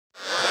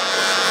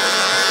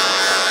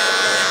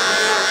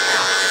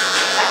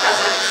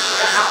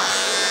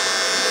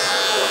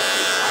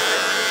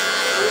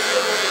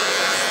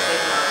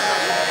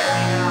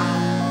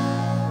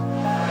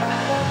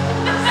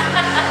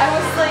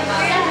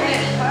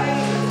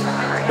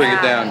Bring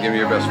it down. Give me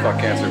your best fuck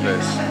cancer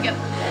face. Yep.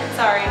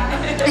 Sorry.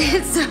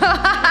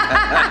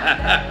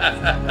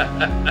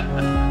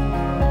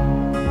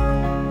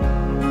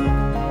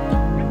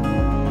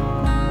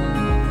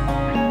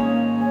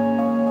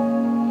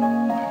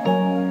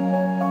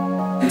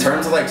 In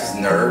terms of like just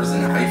nerves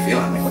and how you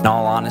feeling? In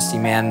all honesty,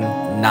 man,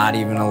 not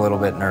even a little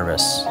bit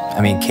nervous.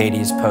 I mean,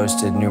 Katie's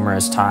posted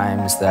numerous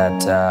times that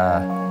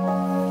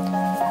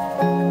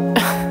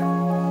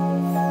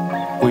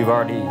we've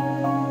already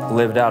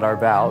lived out our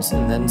vows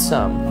and then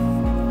some.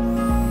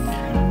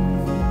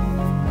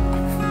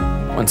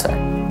 One sec.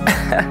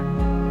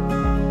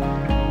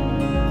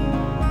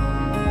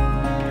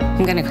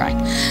 I'm gonna cry.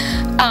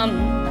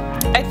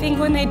 I think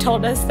when they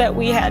told us that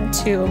we had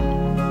to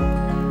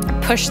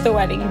push the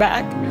wedding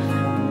back,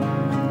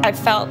 I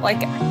felt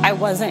like I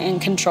wasn't in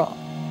control.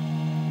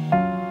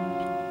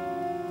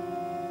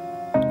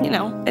 You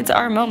know, it's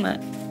our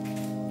moment.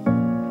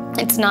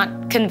 It's not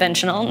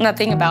conventional.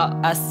 Nothing about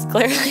us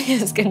clearly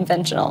is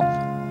conventional.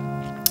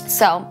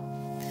 So,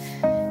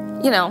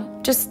 you know,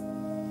 just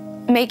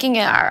making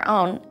it our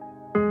own.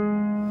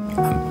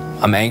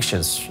 I'm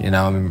anxious, you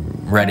know, I'm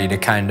ready to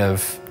kind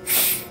of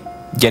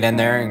get in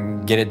there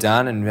and get it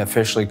done and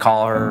officially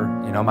call her,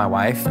 you know, my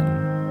wife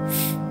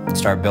and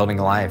start building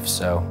a life,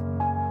 so.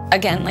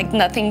 Again, like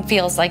nothing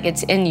feels like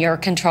it's in your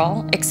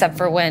control except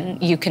for when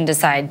you can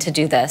decide to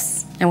do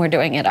this, and we're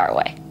doing it our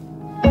way.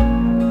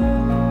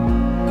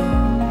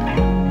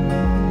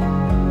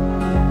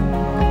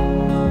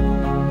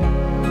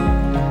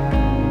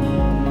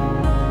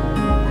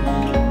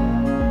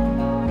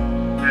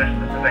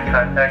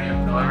 Contact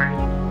and delivery?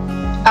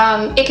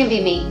 It can be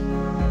me.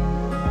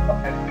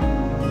 Okay.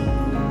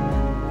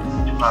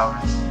 2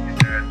 hours. Get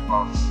there at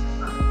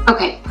 12.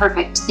 Okay,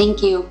 perfect.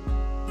 Thank you.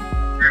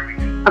 Great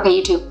weekend. Okay,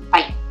 you too.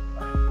 Bye.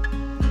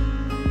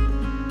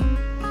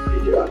 What are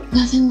you doing?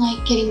 Nothing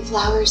like getting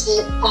flowers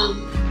at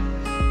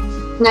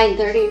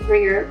 9:30 for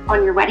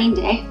on your wedding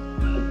day.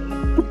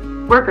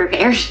 We're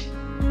prepared.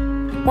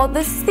 Well,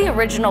 this is the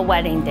original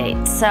wedding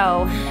date,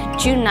 so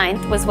June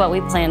 9th was what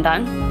we planned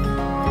on.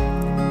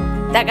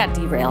 That got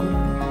derailed.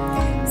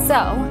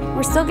 So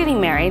we're still getting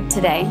married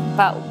today,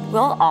 but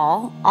we'll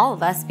all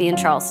of us be in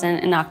Charleston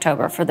in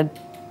October for the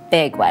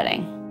big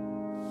wedding.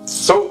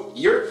 So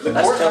the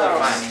That's totally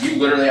courthouse, fine. you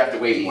literally have to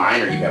wait in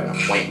line or you have an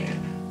appointment?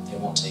 It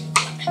won't take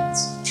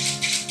minutes.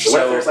 So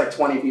what if there's like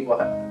 20 people?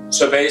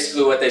 So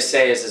basically what they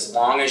say is as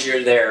long as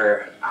you're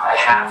there a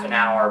half an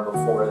hour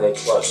before they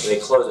close, so they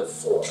close at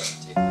 4.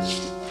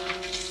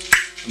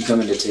 I'm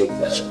coming to take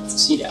the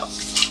seat out.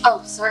 Oh,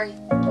 sorry.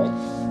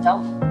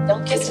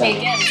 Don't kiss me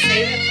again.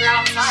 Save it for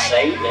outside.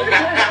 Save it.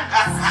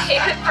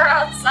 Save it for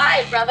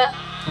outside, brother.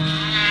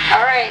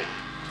 All right.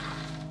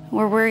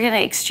 Where we're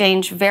gonna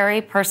exchange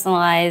very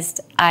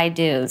personalized I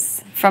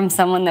do's from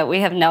someone that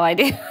we have no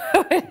idea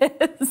who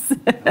it is.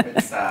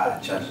 It's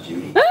Judge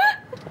Judy.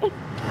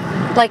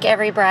 Like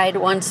every bride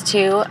wants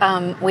to,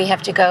 we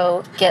have to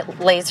go get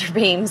laser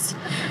beams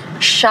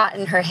shot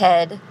in her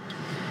head,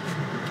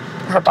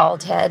 her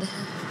bald head.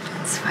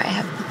 That's why I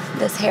have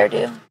this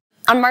hairdo.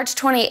 On March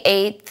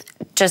 28th,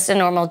 just a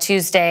normal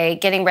Tuesday,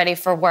 getting ready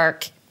for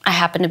work, I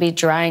happened to be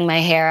drying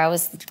my hair. I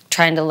was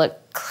trying to look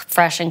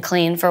fresh and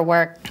clean for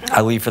work.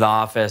 I leave for the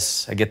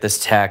office, I get this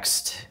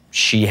text.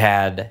 She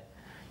had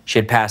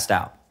passed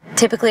out.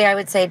 Typically, I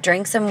would say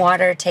drink some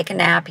water, take a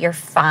nap, you're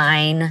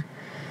fine,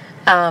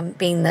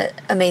 being the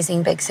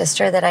amazing big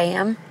sister that I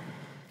am.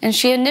 And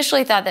she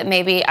initially thought that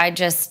maybe I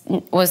just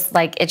was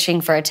like itching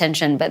for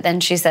attention, but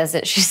then she says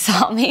that she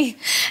saw me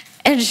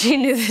and she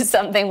knew that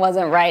something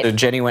wasn't right. So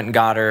Jenny went and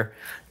got her,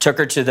 took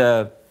her to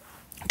the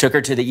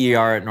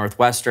ER at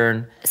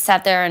Northwestern.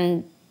 Sat there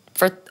and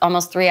for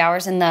almost 3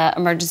 hours in the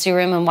emergency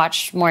room and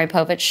watched Maury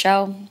Povich's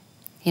show.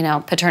 You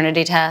know,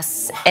 paternity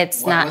tests.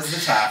 It's not. What was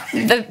the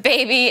topic? The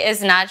baby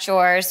is not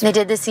yours. They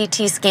did the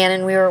CT scan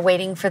and we were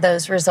waiting for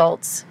those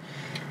results.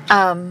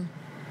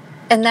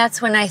 And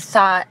that's when I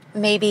thought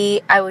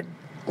maybe I would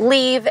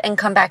leave and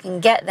come back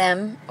and get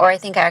them. Or I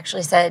think I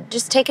actually said,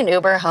 just take an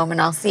Uber home and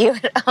I'll see you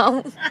at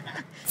home.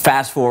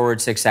 Fast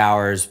forward 6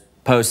 hours,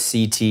 post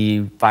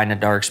CT, find a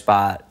dark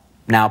spot,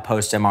 now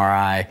post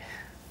MRI.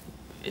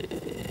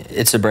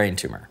 It's a brain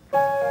tumor.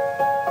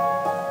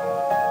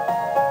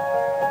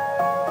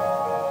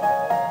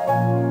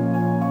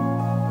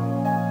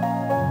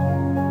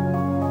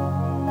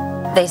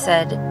 They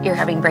said, you're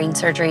having brain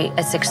surgery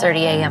at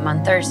 6:30 a.m.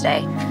 on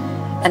Thursday.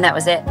 And that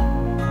was it.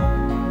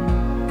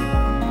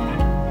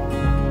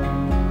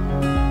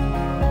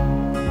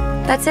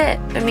 That's it.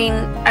 I mean,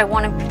 I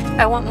want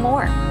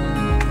more.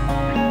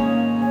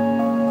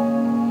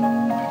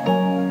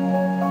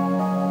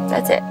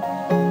 That's it.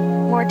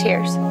 More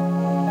tears.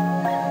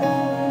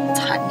 It's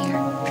hot in here.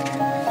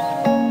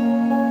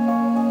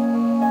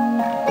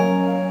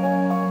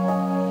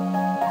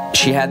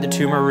 She had the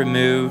tumor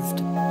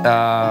removed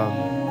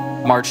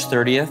March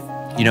 30th.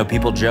 You know,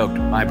 people joked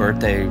my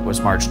birthday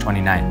was March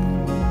 29th.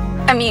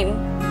 I mean,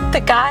 the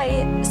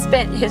guy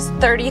spent his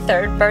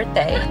 33rd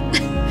birthday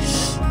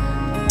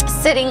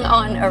sitting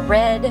on a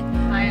red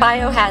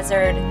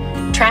biohazard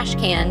trash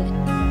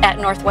can at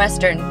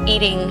Northwestern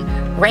eating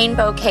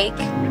rainbow cake.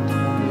 Look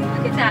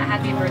at that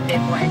happy birthday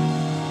boy.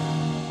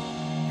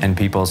 And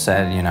people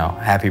said, you know,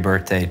 happy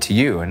birthday to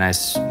you. And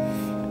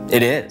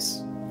it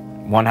is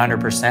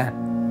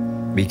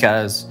 100%,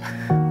 because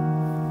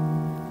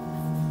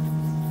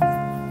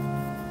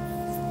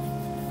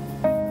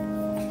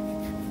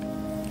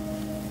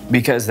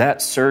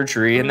that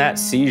surgery and that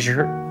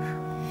seizure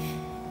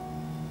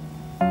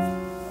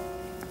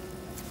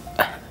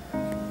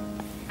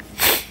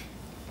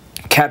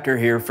kept her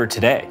here for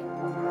today.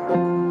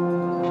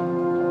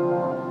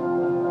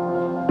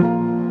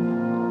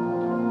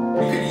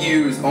 You could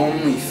use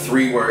only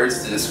 3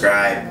 words to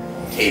describe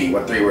Katie.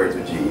 What 3 words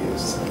would you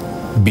use?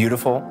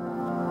 Beautiful,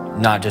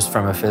 not just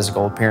from a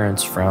physical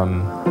appearance,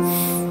 from,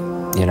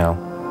 you know,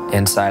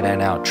 inside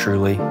and out,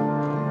 truly.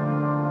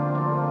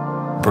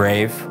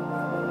 Brave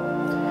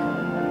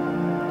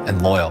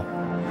and loyal.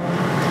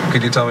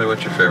 Could you tell me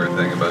what your favorite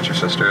thing about your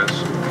sister is?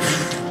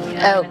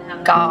 Oh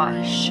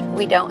gosh,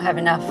 we don't have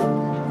enough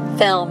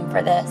film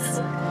for this.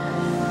 Who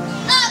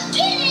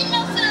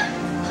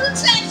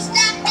tried to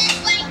stop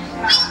this way?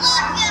 We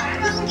love your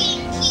Brogan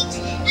keeps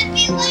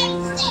every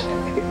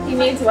Wednesday. He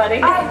means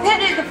wedding. I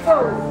pitted the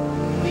phone.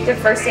 The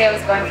first day I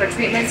was going for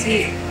treatments,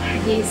 he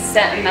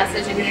sent a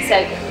message and he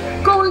said,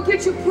 "Go and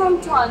get your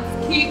protons,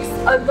 Keeks.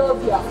 I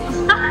love ya."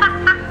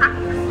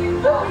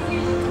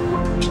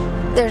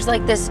 There's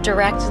like this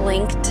direct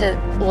link to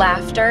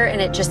laughter, and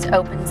it just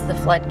opens the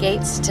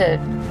floodgates to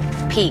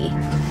pee.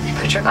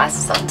 Put your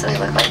glasses on so they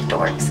look like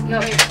dorks. You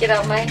want me to get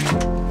out my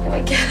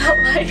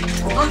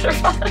water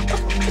bottle?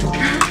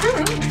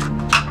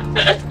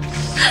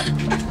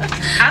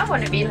 I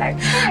want to be like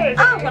Katie.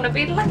 I want to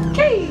be like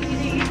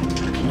Katie.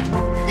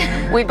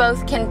 We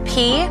both can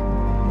pee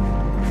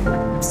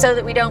so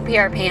that we don't pee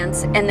our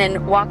pants, and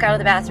then walk out of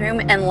the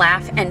bathroom and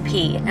laugh and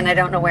pee, and I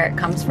don't know where it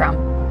comes from.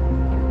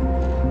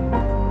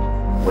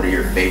 What are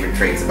your favorite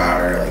traits about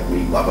her? Like, what do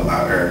you love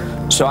about her?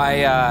 So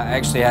I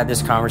actually had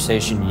this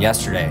conversation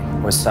yesterday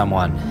with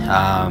someone.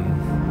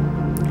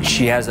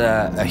 She has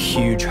a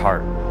huge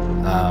heart.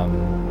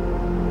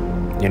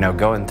 You know,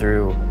 going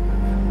through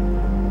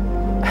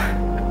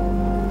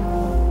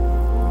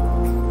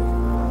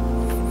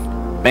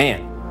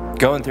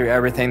going through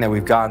everything that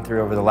we've gone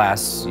through over the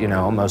last, you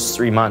know, almost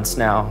 3 months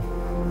now.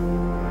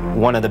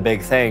 One of the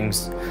big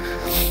things,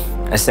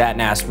 I sat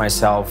and asked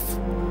myself,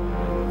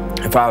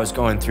 if I was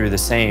going through the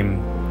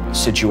same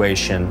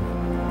situation,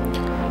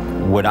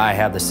 would I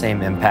have the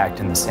same impact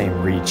and the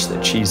same reach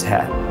that she's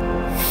had?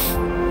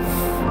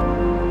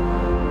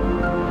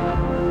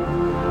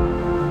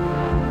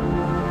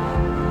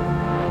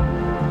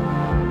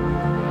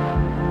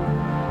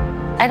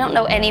 I don't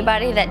know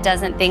anybody that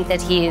doesn't think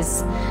that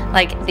he's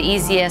like the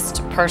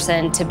easiest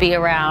person to be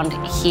around.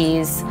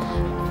 He's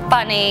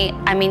funny.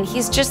 I mean,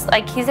 he's just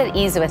like, he's at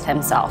ease with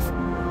himself.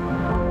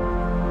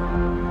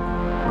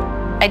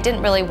 I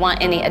didn't really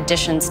want any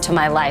additions to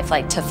my life,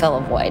 like to fill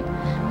a void.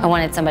 I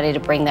wanted somebody to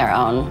bring their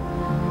own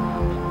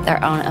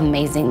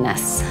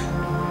amazingness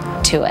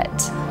to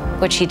it,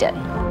 which he did.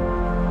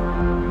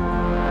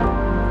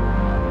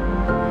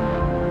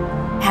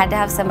 Had to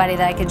have somebody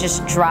that I could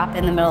just drop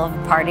in the middle of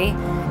a party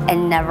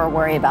and never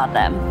worry about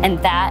them. And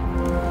that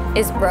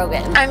is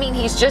Brogan. I mean,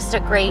 he's just a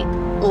great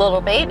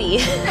little baby.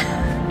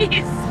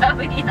 He's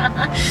so young.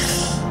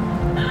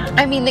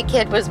 I mean, the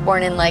kid was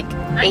born in like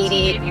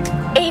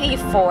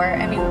 84.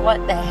 I mean,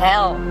 what the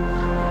hell?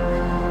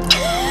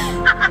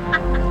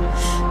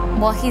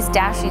 Well, he's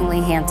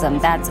dashingly handsome.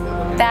 That's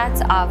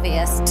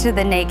obvious to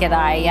the naked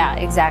eye. Yeah,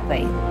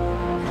 exactly.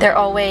 They're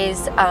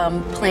always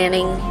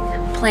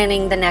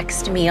planning the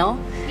next meal.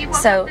 He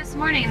woke up this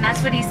morning and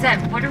that's what he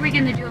said. What are we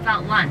gonna do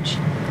about lunch?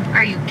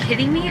 Are you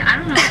kidding me? I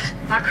don't know what the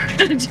fuck we're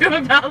gonna do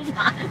about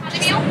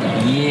lunch.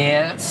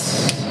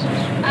 Yes.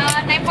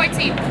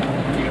 914.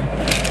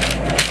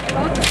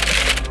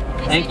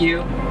 Thank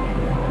you.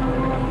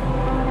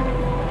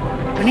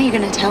 When are you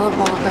gonna tell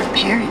them all of our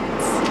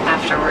parents?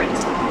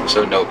 Afterwards.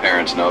 So no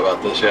parents know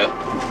about this yet?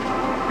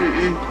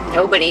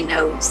 Nobody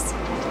knows.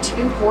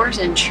 2 whores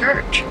in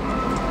church.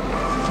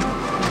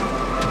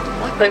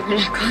 Luckily we're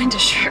not going to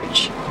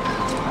church.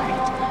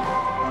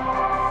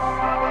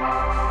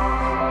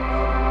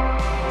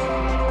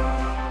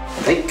 I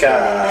think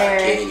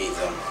Katie needs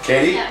them.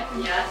 Katie?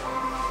 Yeah.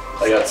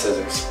 I got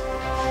scissors.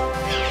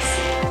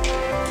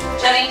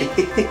 Jenny.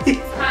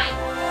 Hi.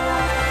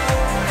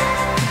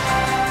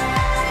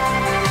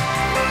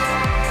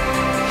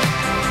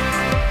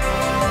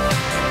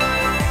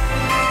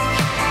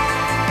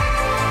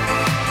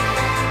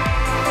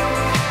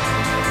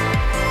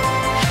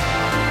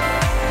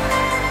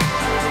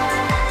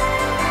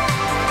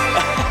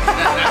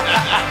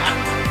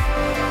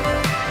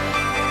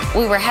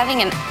 We were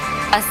having a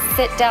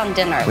sit-down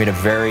dinner. We had a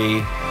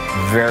very,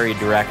 very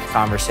direct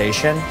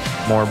conversation,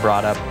 more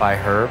brought up by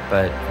her,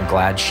 but I'm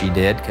glad she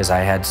did, because I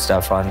had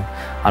stuff on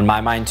my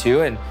mind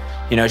too. And,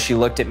 you know, she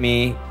looked at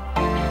me,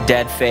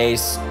 dead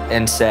face,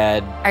 and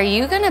said, Are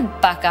you gonna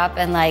buck up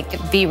and like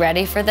be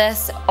ready for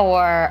this,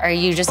 or are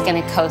you just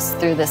gonna coast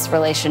through this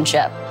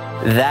relationship?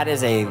 That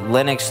is a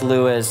Lennox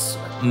Lewis,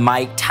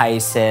 Mike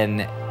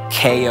Tyson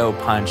KO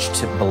punch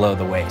to below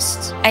the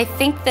waist. I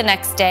think the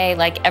next day,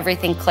 like,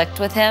 everything clicked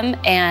with him,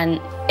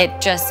 and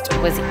it just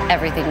was,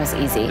 everything was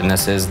easy. And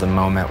this is the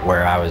moment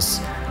where I was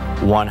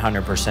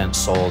 100%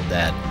 sold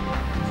that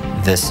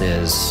this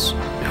is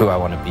who I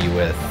want to be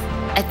with.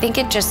 I think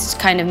it just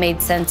kind of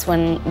made sense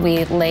when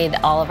we laid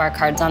all of our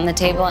cards on the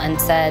table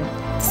and said,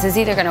 this is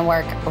either going to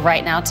work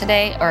right now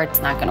today or it's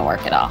not going to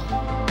work at all.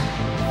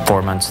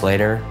 4 months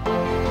later,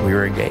 we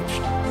were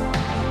engaged.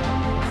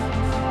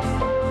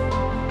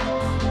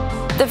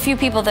 The few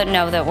people that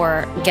know that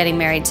we're getting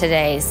married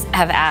today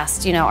have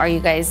asked, you know, are you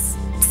guys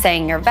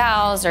saying your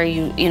vows? Are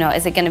you,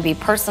 is it going to be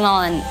personal?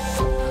 And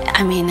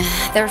I mean,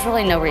 there's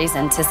really no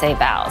reason to say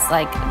vows.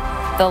 Like,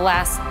 the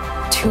last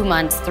 2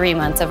 months, 3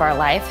 months of our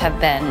life have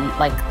been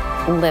like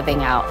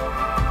living out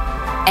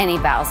any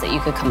vows that you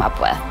could come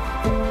up with.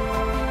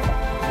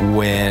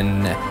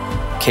 When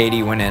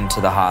Katie went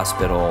into the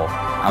hospital,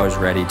 I was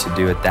ready to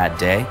do it that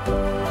day.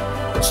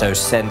 So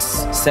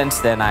since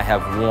then, I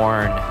have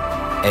worn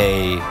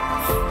a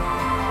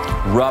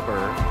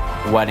rubber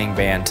wedding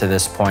band to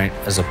this point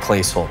as a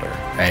placeholder,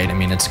 right? I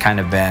mean, it's kind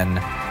of been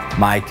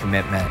my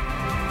commitment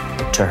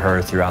to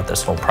her throughout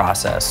this whole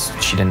process.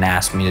 She didn't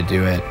ask me to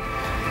do it.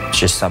 It's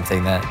just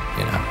something that,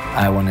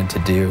 I wanted to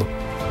do.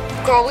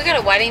 Girl, we got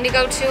a wedding to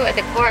go to at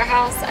the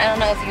courthouse. I don't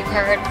know if you've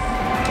heard.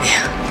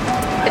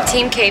 The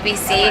Team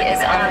KBC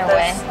is on their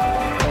way.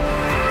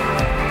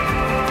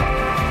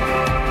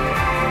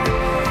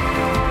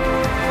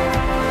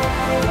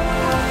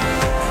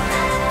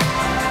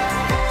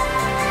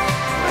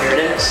 Here it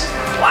is.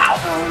 Wow.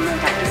 Oh my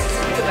God,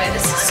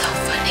 this is so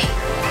funny.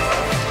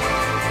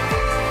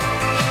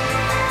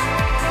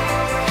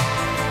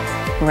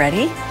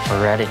 Ready?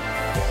 We're ready.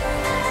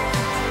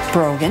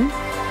 Brogan,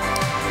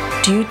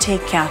 do you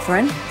take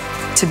Catherine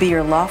to be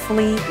your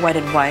lawfully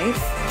wedded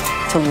wife,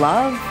 to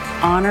love,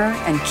 honor,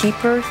 and keep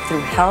her through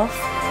health,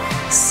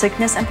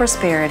 sickness, and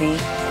prosperity,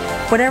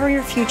 whatever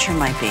your future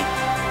might be?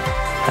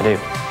 I do.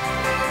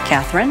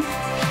 Catherine,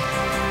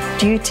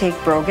 do you take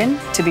Brogan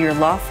to be your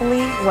lawfully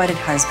wedded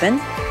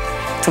husband,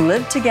 to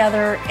live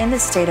together in the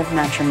state of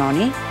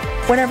matrimony,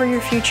 whatever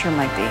your future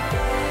might be?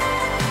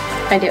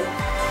 I do.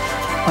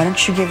 Why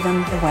don't you give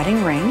them the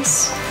wedding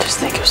rings? Just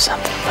think of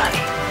something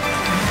funny.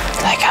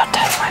 Like how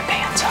tight my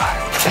pants are.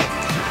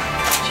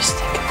 Just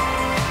think of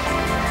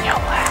it.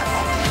 You'll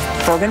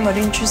laugh. Brogan, why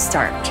don't you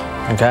start?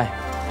 Okay.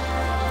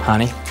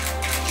 Honey,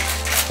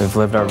 we've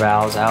lived our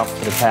vows out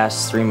for the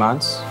past 3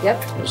 months.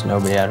 Yep. There's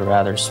nobody I'd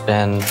rather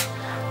spend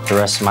the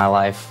rest of my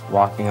life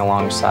walking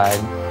alongside.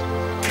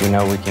 We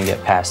know we can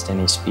get past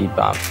any speed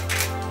bump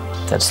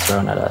that's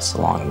thrown at us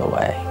along the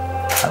way.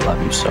 I love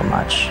you so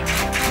much,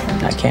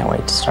 and I can't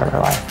wait to start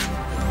our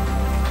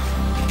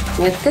life.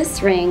 With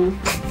this ring,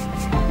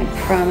 I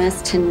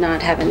promise to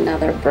not have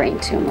another brain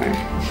tumor.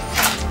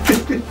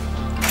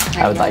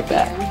 I would like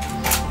that.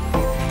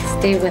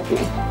 Stay with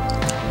me.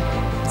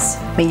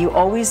 May you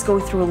always go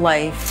through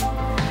life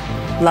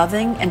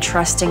loving and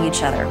trusting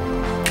each other.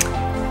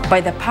 By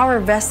the power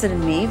vested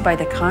in me by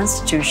the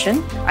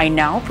Constitution, I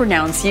now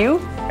pronounce you,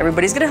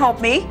 everybody's gonna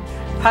help me,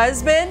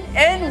 husband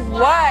and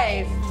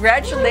wife.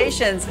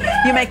 Congratulations.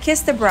 You may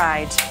kiss the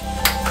bride.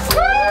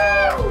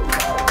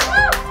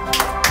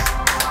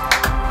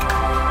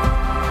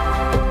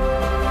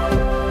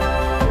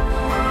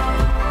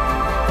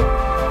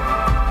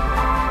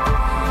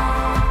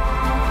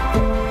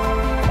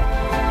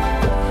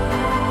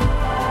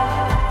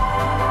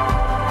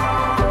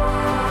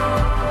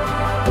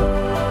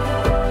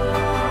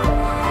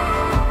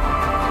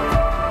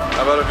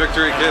 How about a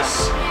victory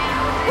kiss?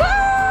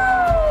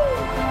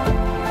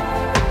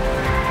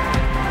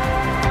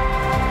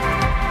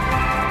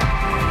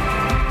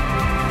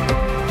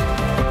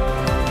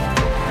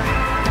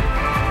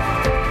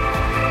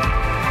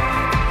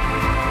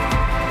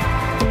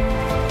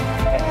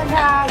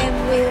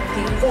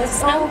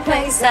 There's no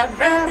place I'd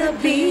rather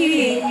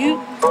be. I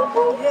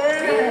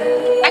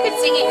could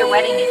sing at your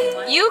wedding if you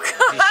want. You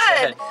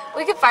could.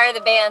 We could fire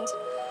the band.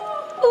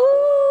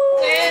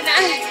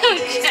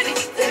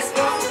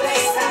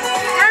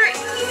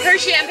 Her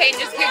champagne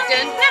just kicked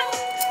in.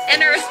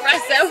 And her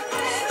espresso.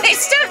 They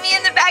stuffed me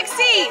in the back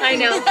seat. I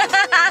know.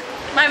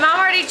 My mom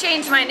already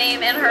changed my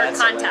name and her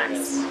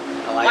contacts.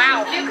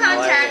 Wow. New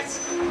contacts.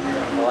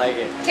 I like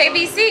it.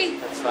 KBC.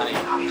 That's funny.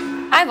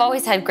 I've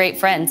always had great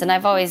friends, and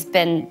I've always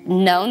been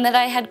known that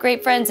I had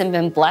great friends and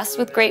been blessed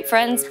with great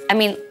friends. I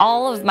mean,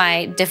 all of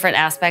my different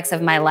aspects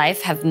of my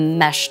life have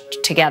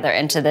meshed together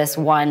into this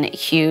one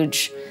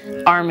huge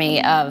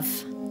army of,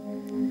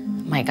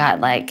 oh my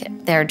God, like,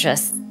 they're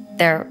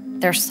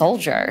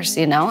soldiers,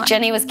 you know?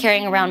 Jenny was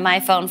carrying around my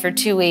phone for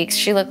 2 weeks.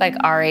 She looked like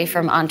Ari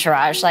from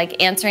Entourage,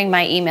 like answering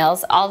my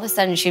emails. All of a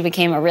sudden, she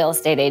became a real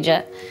estate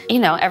agent. You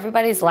know,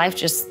 everybody's life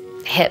just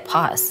hit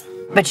pause.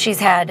 But she's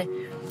had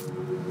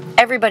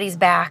everybody's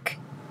back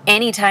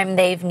anytime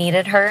they've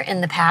needed her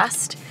in the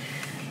past.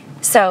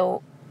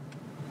 So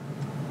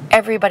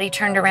everybody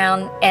turned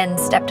around and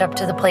stepped up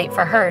to the plate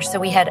for her. So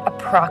we had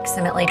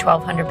approximately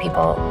 1,200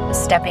 people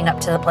stepping up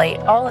to the plate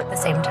all at the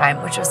same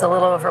time, which was a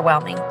little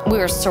overwhelming. We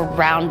were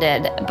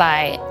surrounded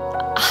by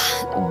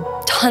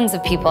tons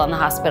of people in the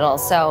hospital,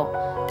 so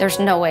there's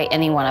no way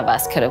any one of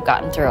us could have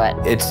gotten through it.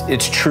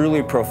 It's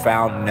truly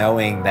profound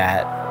knowing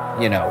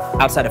that, you know,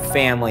 outside of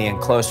family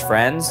and close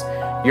friends,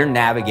 you're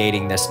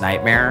navigating this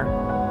nightmare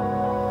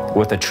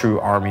with a true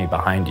army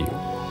behind you.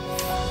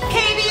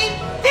 Katie,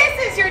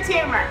 this is your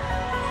tumor.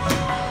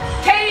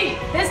 Katie,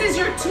 this is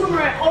your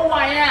tumor at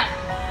OIM.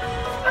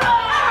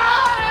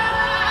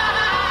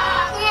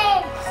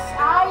 Thanks.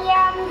 I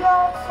am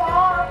your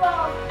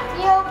father.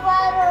 Feel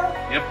better.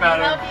 Get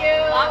better. Love you.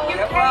 Love you,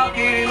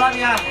 Katie. Love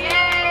ya.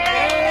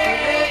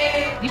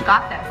 Yay. You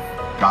got this.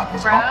 Got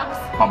this. Probes.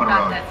 Bump You it got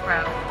around. this, bro.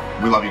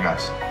 We love you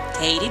guys.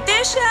 Katie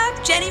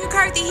Bishop, Jenny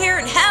McCarthy here,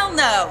 and hell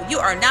no, you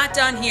are not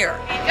done here.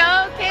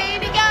 Go,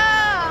 Katie,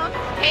 go.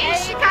 Hey,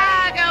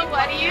 Chicago,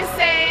 what do you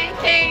say?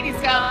 Katie's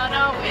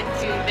gonna win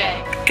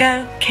today.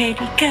 Go,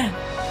 Katie, go.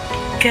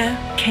 Go,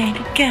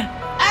 Katie, go.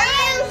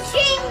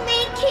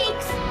 Me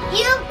kicks.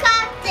 You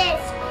got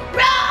this.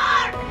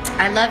 Roar!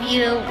 I love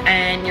you,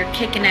 and you're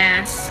kicking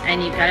ass,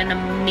 and you've got an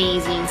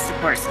amazing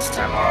support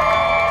system.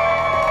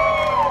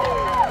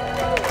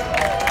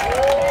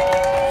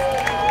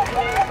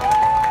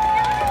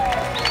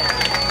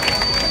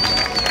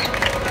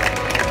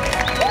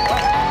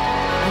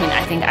 I mean,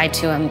 I think I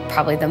too am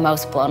probably the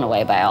most blown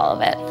away by all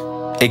of it.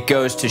 It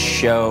goes to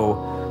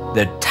show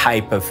the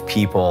type of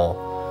people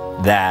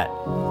that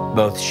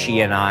both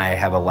she and I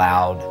have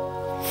allowed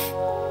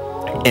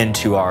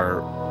into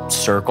our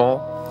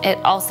circle. It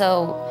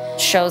also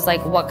shows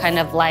like what kind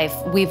of life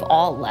we've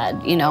all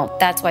led, you know.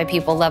 That's why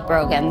people love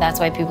Brogan. That's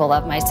why people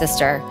love my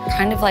sister.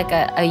 Kind of like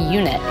a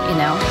unit, you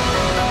know.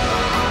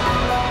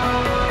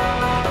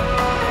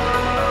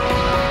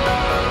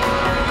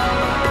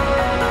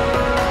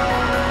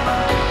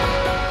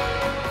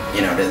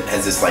 You know,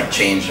 has this like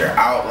changed your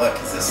outlook?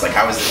 Is this like,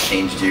 how has this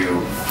changed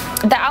you?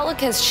 The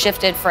outlook has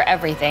shifted for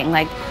everything.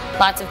 Like,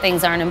 lots of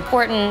things aren't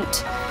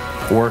important.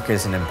 Work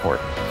isn't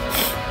important.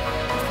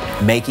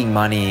 Making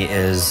money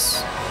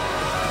is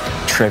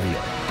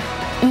trivial.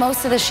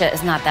 Most of the shit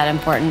is not that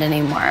important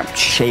anymore.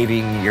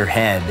 Shaving your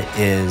head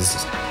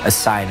is a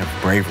sign of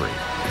bravery.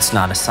 It's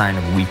not a sign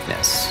of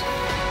weakness.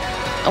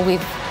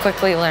 We've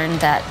quickly learned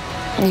that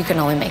you can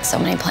only make so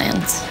many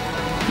plans.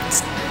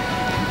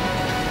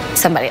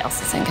 Somebody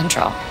else is in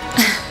control.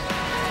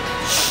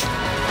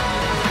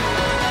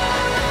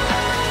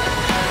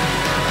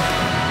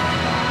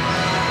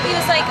 He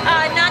was like,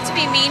 not to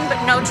be mean,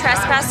 but no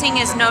trespassing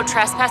is no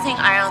trespassing.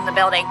 I own the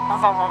building.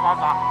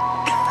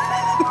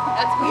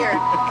 That's weird.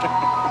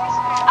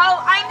 Oh,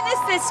 I'm the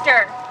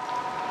sister.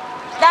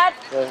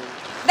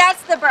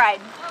 That's the bride.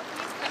 Oh,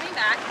 he's coming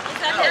back. Is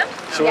that him?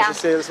 She wants to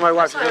say, this is my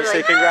wife. She wants to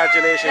say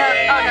congratulations.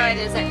 Oh, no, it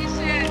isn't.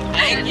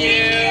 Thank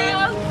you.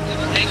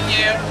 Thank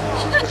you.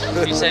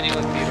 You said you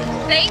look beautiful.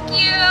 Thank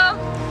you.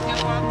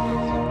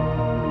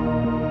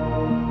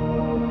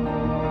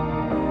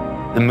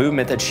 The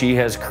movement that she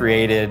has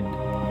created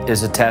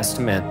is a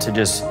testament to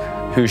just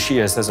who she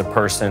is as a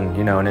person,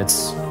 you know, and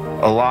it's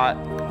a lot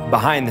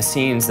behind the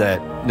scenes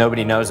that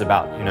nobody knows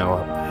about, you know,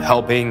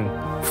 helping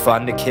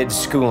fund a kid's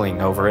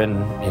schooling over in,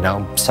 you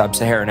know,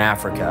 sub-Saharan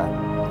Africa,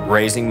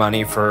 raising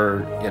money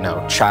for, you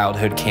know,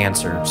 childhood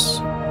cancers.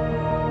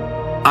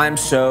 I'm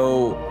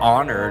so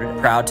honored,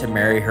 proud to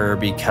marry her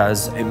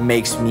because it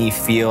makes me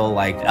feel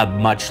like a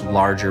much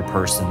larger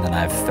person than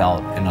I've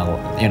felt in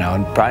a, you know,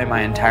 in probably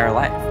my entire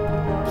life.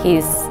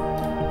 He's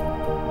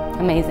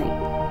amazing.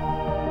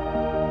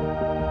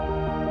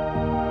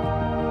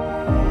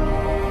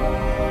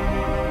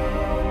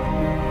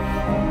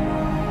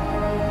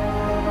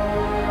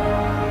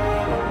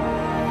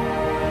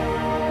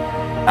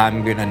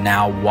 I'm gonna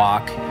now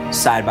walk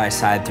side by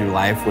side through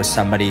life with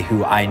somebody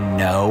who I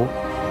know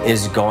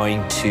is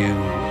going to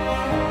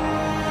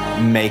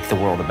make the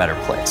world a better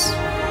place.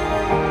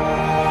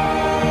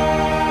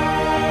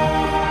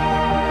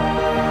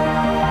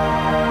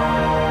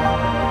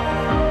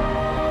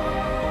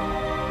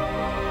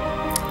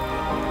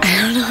 I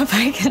don't know if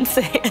I can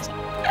say it.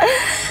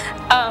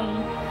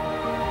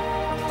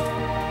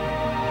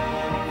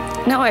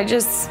 No, I'm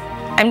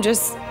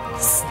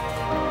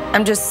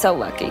just so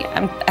lucky.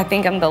 I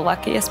think I'm the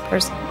luckiest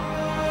person.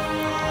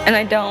 And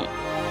I don't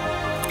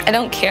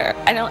care.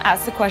 I don't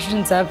ask the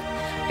questions of,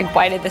 like,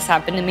 why did this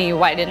happen to me?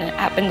 Why didn't it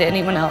happen to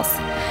anyone else?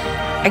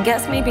 I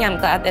guess maybe I'm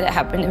glad that it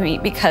happened to me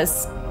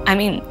because, I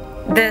mean,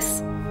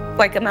 this,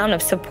 like, amount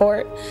of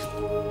support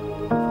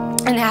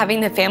and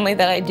having the family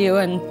that I do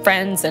and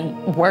friends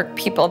and work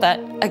people that,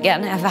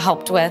 again, have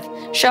helped with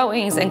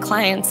showings and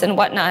clients and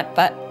whatnot,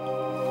 but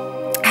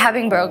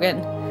having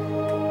Brogan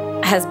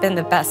has been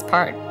the best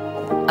part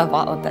of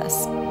all of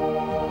this.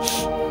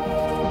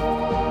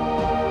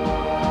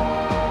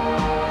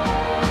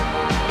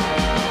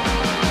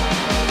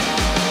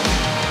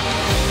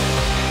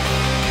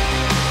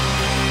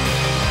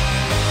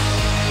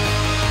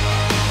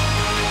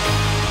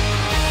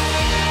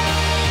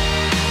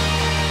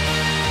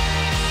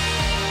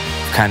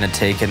 kind of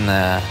taken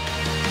the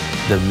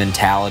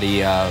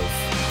mentality of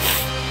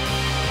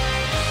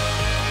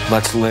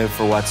let's live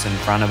for what's in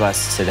front of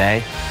us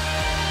today.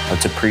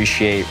 Let's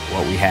appreciate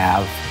what we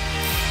have.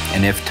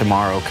 And if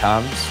tomorrow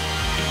comes,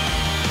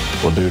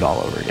 we'll do it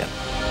all over again.